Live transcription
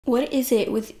What is it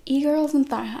with e-girls and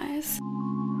thigh highs?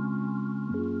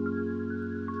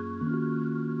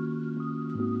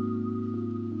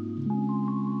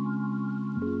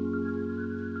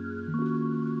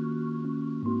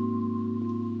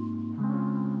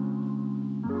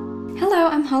 Hello,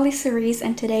 I'm Cerise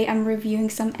and today I'm reviewing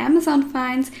some Amazon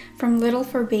finds from Little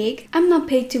for Big. I'm not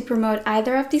paid to promote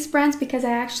either of these brands because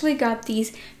I actually got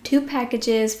these 2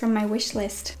 packages from my wish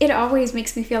list. It always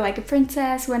makes me feel like a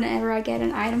princess whenever I get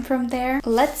an item from there.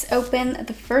 Let's open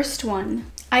the first one.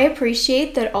 I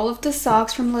appreciate that all of the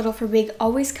socks from Little for Big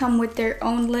always come with their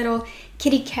own little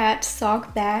kitty cat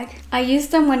sock bag. I use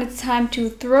them when it's time to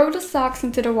throw the socks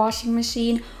into the washing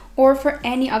machine or for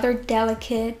any other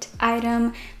delicate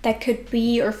item that could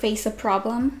be or face a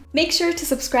problem. Make sure to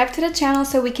subscribe to the channel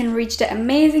so we can reach the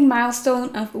amazing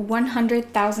milestone of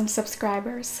 100,000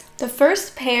 subscribers. The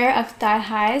first pair of thigh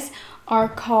highs are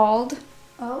called,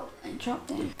 oh, I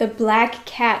dropped in, the Black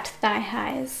Cat thigh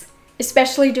highs.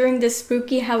 Especially during this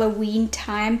spooky Halloween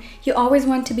time, you always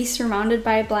want to be surrounded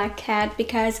by a black cat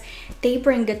because they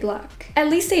bring good luck. At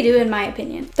least they do in my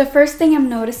opinion. The first thing I'm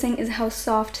noticing is how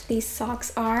soft these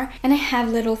socks are, and I have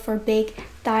Little for Big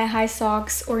thigh-high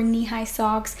socks or knee-high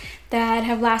socks that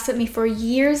have lasted me for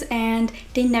years and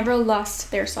they never lost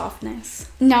their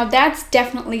softness. Now that's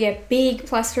definitely a big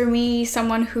plus for me,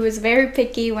 someone who is very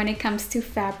picky when it comes to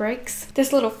fabrics.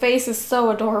 This little face is so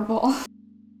adorable.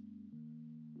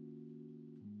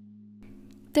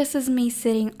 This is me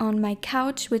sitting on my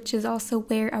couch, which is also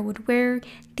where I would wear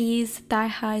these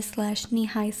thigh-high /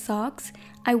 knee-high socks.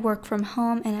 I work from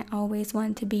home and I always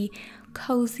want to be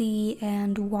cozy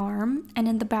and warm. And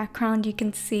in the background you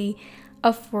can see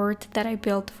a fort that I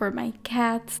built for my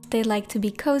cats. They like to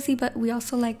be cozy, but we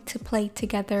also like to play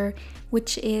together,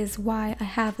 which is why I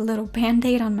have a little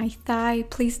band-aid on my thigh.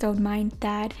 Please don't mind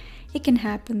that. It can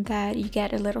happen that you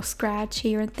get a little scratch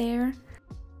here and there.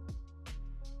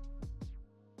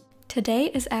 Today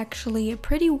is actually a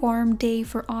pretty warm day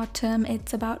for autumn.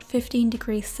 It's about 15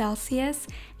 degrees Celsius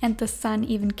and the sun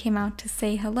even came out to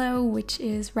say hello, which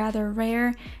is rather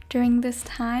rare during this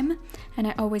time and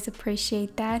I always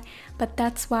appreciate that. But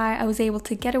that's why I was able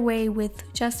to get away with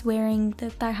just wearing the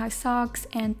thigh-high socks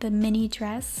and the mini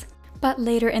dress. But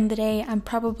later in the day, I'm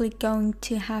probably going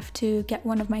to have to get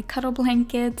one of my cuddle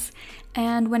blankets.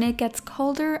 And when it gets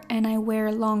colder and I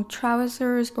wear long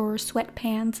trousers or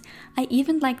sweatpants, I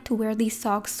even like to wear these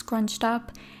socks scrunched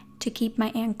up to keep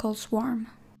my ankles warm.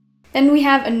 Then we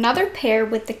have another pair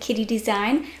with the kitty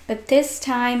design, but this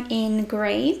time in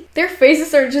gray. Their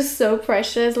faces are just so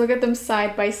precious. Look at them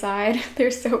side by side.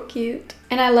 They're so cute.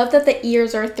 And I love that the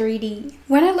ears are 3D.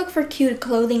 When I look for cute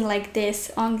clothing like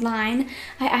this online,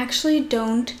 I actually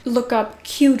don't look up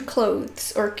cute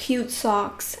clothes or cute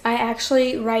socks. I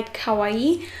actually write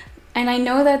kawaii. And I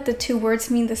know that the 2 words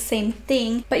mean the same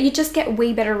thing, but you just get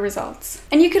way better results.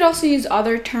 And you could also use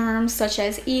other terms such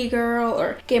as e-girl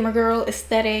or gamer girl,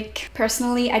 aesthetic.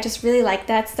 Personally, I just really like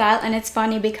that style, and it's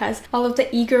funny because all of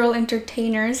the e-girl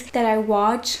entertainers that I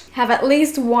watch have at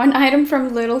least one item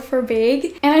from Little for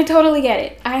Big, and I totally get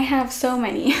it. I have so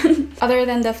many. Other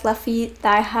than the fluffy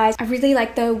thigh highs, I really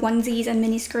like the onesies and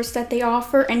mini skirts that they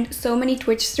offer, and so many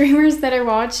Twitch streamers that I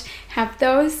watch have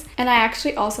those. And I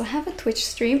actually also have a Twitch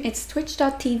stream. It's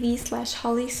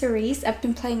twitch.tv/Cerise. I've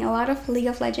been playing a lot of League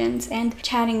of Legends and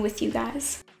chatting with you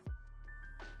guys.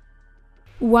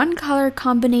 One color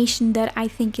combination that I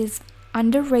think is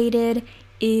underrated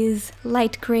is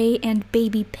light gray and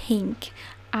baby pink.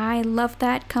 I love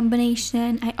that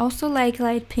combination. I also like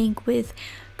light pink with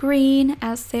green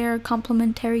as their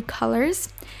complementary colors.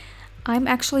 I'm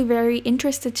actually very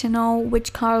interested to know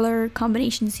which color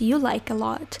combinations you like a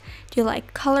lot. Do you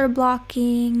like color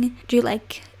blocking? Do you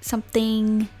like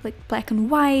something like black and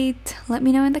white? Let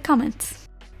me know in the comments.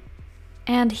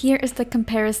 And here is the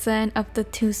comparison of the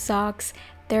 2 socks.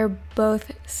 They're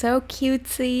both so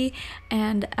cutesy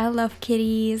and I love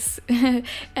kitties.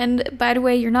 And by the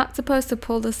way, you're not supposed to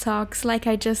pull the socks like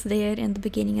I just did in the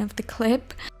beginning of the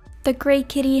clip. The gray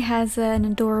kitty has an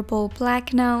adorable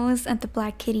black nose and the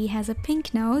black kitty has a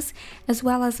pink nose, as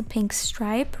well as a pink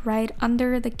stripe right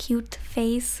under the cute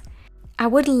face. I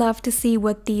would love to see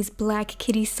what these black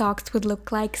kitty socks would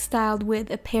look like styled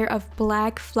with a pair of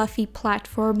black fluffy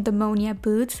platform Demonia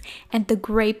boots and the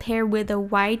gray pair with a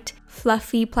white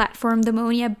fluffy platform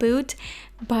Demonia boot.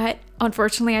 But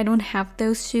unfortunately I don't have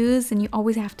those shoes and you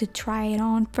always have to try it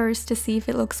on first to see if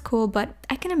it looks cool, but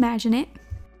I can imagine it.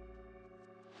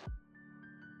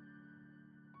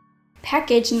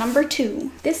 Package number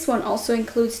 2. This one also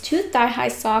includes 2 thigh-high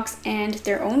socks and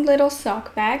their own little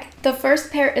sock bag. The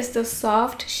first pair is the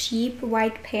soft sheep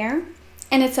white pair.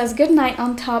 And it says good night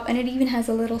on top, and it even has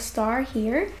a little star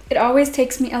here. It always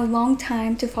takes me a long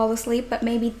time to fall asleep, but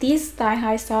maybe these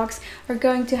thigh-high socks are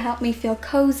going to help me feel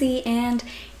cozy and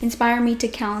inspire me to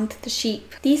count the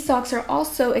sheep. These socks are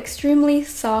also extremely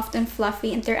soft and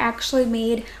fluffy, and they're actually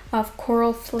made of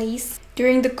coral fleece.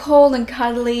 During the cold and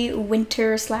cuddly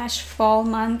winter/fall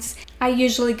months, I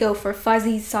usually go for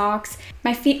fuzzy socks.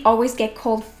 My feet always get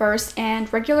cold first,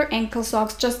 and regular ankle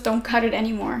socks just don't cut it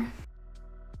anymore.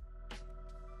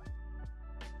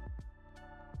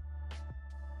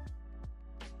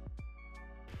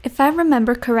 If I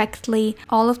remember correctly,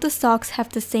 all of the socks have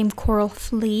the same coral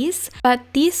fleece, but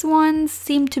these ones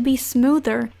seem to be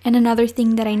smoother. And another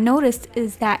thing that I noticed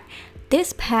is that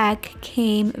this pack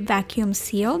came vacuum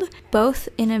sealed, both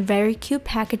in a very cute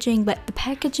packaging, but the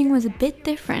packaging was a bit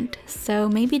different, so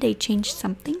maybe they changed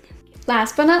something.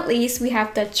 Last but not least, we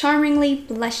have the charmingly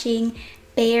blushing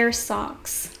bear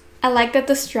socks. I like that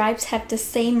the stripes have the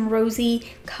same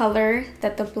rosy color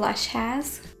that the blush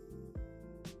has.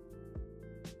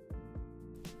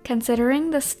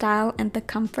 Considering the style and the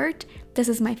comfort, this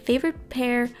is my favorite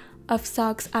pair of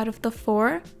socks out of the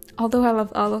 4, although I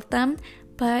love all of them,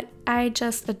 but I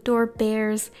just adore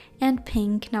bears and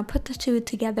pink. Now put the two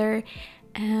together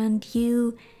and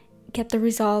you get the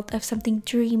result of something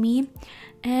dreamy,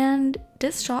 and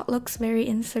this shot looks very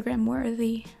Instagram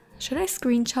worthy. Should I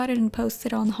screenshot it and post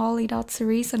it on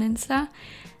holly.cerise on Insta?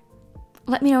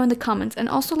 Let me know in the comments, and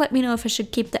also let me know if I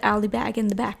should keep the alley bag in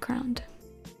the background.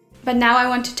 But now I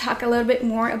want to talk a little bit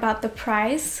more about the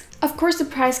price. Of course, the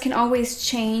price can always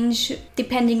change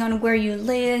depending on where you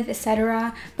live,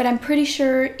 etc. But I'm pretty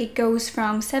sure it goes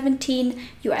from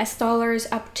 $17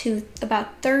 up to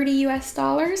about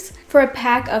 $30 for a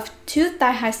pack of 2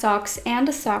 thigh-high socks and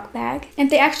a sock bag.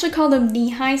 And they actually call them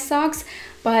knee-high socks,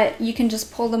 but you can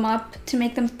just pull them up to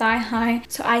make them thigh-high,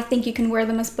 so I think you can wear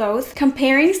them as both.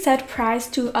 Comparing said price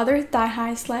to other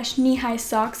thigh-high/knee-high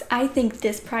socks, I think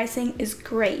this pricing is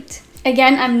great.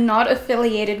 Again, I'm not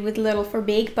affiliated with Little for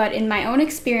Big, but in my own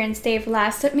experience, they've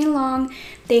lasted me long,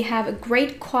 they have a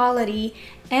great quality,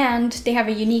 and they have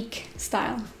a unique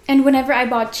style. And whenever I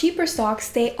bought cheaper socks,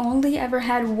 they only ever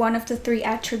had one of the 3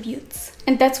 attributes.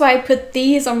 And that's why I put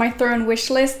these on my thrown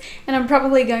wish list, and I'm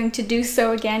probably going to do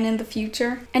so again in the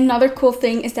future. Another cool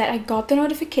thing is that I got the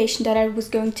notification that I was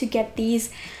going to get these,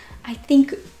 I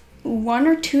think 1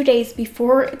 or 2 days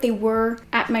before they were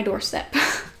at my doorstep.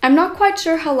 I'm not quite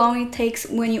sure how long it takes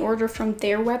when you order from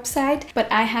their website,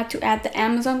 but I had to add the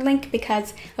Amazon link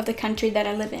because of the country that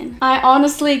I live in. I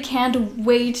honestly can't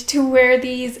wait to wear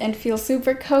these and feel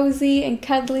super cozy and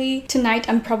cuddly. Tonight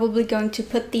I'm probably going to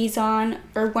put these on,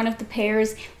 or one of the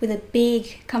pairs, with a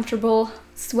big comfortable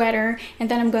sweater, and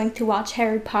then I'm going to watch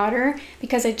Harry Potter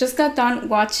because I just got done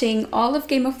watching all of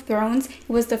Game of Thrones. It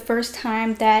was the first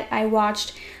time that I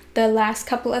watched the last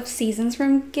couple of seasons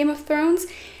from Game of Thrones,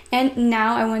 and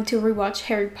now I want to rewatch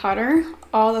Harry Potter,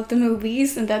 all of the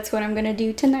movies, and that's what I'm gonna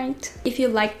do tonight. If you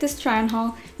like this try-on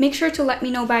haul, make sure to let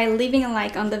me know by leaving a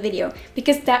like on the video,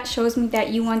 because that shows me that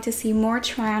you want to see more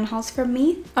try-on hauls from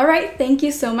me. Alright, thank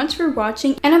you so much for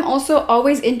watching, and I'm also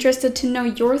always interested to know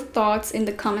your thoughts in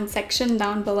the comment section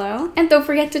down below. And don't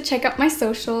forget to check out my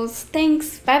socials.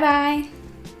 Thanks, bye bye!